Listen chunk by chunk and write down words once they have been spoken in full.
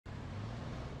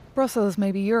Brussels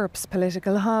may be Europe's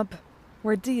political hub,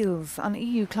 where deals on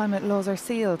EU climate laws are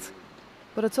sealed,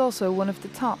 but it's also one of the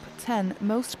top 10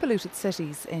 most polluted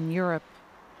cities in Europe.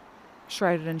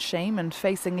 Shrouded in shame and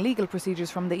facing legal procedures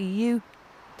from the EU,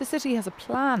 the city has a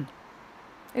plan.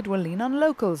 It will lean on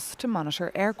locals to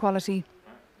monitor air quality.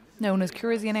 Known as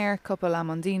CurieuzenAir, couple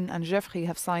Amandine and Geoffrey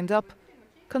have signed up,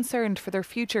 concerned for their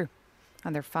future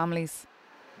and their families.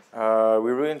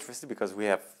 We're really interested because we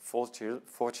have four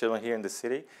children here in the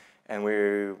city, and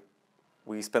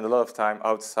we spend a lot of time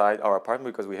outside our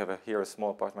apartment because we have here a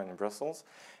small apartment in Brussels,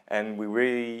 and we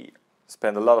really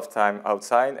spend a lot of time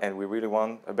outside, and we really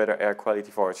want a better air quality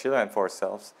for our children and for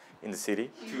ourselves in the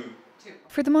city.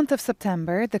 For the month of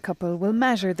September, the couple will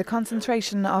measure the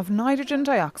concentration of nitrogen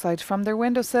dioxide from their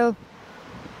windowsill.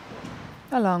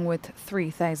 Along with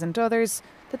 3,000 others,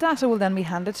 the data will then be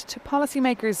handed to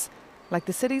policymakers, like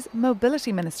the city's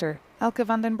mobility minister, Elke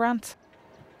van den Brandt.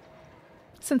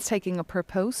 Since taking up her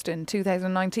post in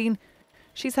 2019,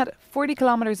 she's had 40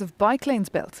 kilometres of bike lanes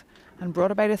built and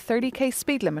brought about a 30k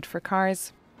speed limit for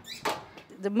cars.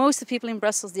 Most of the people in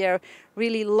Brussels, they are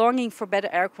really longing for better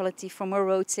air quality, for more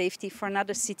road safety, for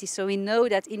another city. So we know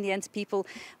that in the end people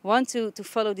want to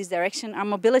follow this direction. Our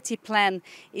mobility plan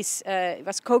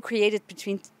was co-created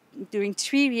during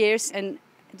 3 years, and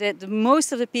the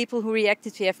most of the people who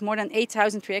reacted, we have more than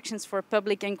 8,000 reactions for a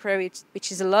public inquiry,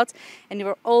 which is a lot, and they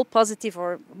were all positive,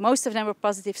 or most of them were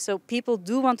positive. So people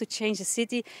do want to change the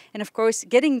city, and of course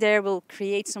getting there will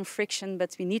create some friction,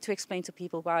 but we need to explain to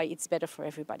people why it's better for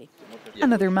everybody.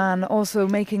 Another man also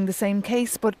making the same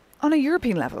case, but on a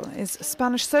European level, is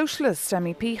Spanish socialist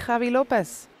MEP Javi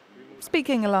Lopez.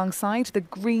 Speaking alongside the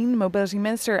Green Mobility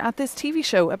Minister at this TV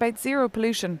show about zero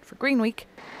pollution for Green Week,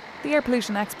 the air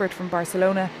pollution expert from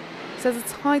Barcelona says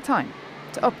it's high time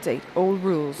to update old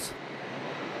rules.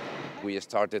 We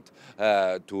started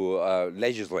to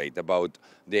legislate about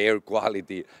the air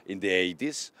quality in the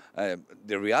 80s.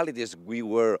 The reality is we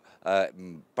were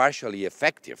partially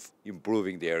effective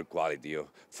improving the air quality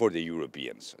for the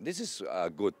Europeans. This is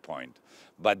a good point.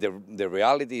 But the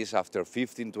reality is after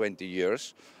 15, 20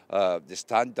 years, the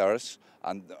standards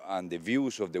and the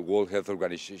views of the World Health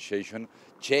Organization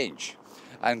change.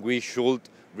 And we should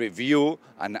review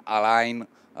and align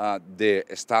the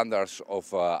standards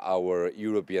of our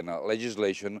European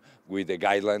legislation with the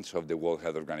guidelines of the World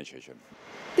Health Organization.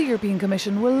 The European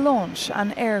Commission will launch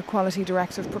an air quality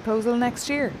directive proposal next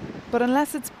year, but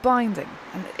unless it's binding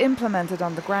and implemented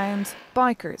on the ground,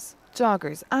 bikers,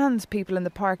 joggers and people in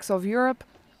the parks of Europe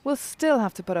will still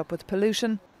have to put up with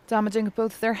pollution, damaging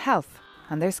both their health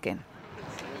and their skin.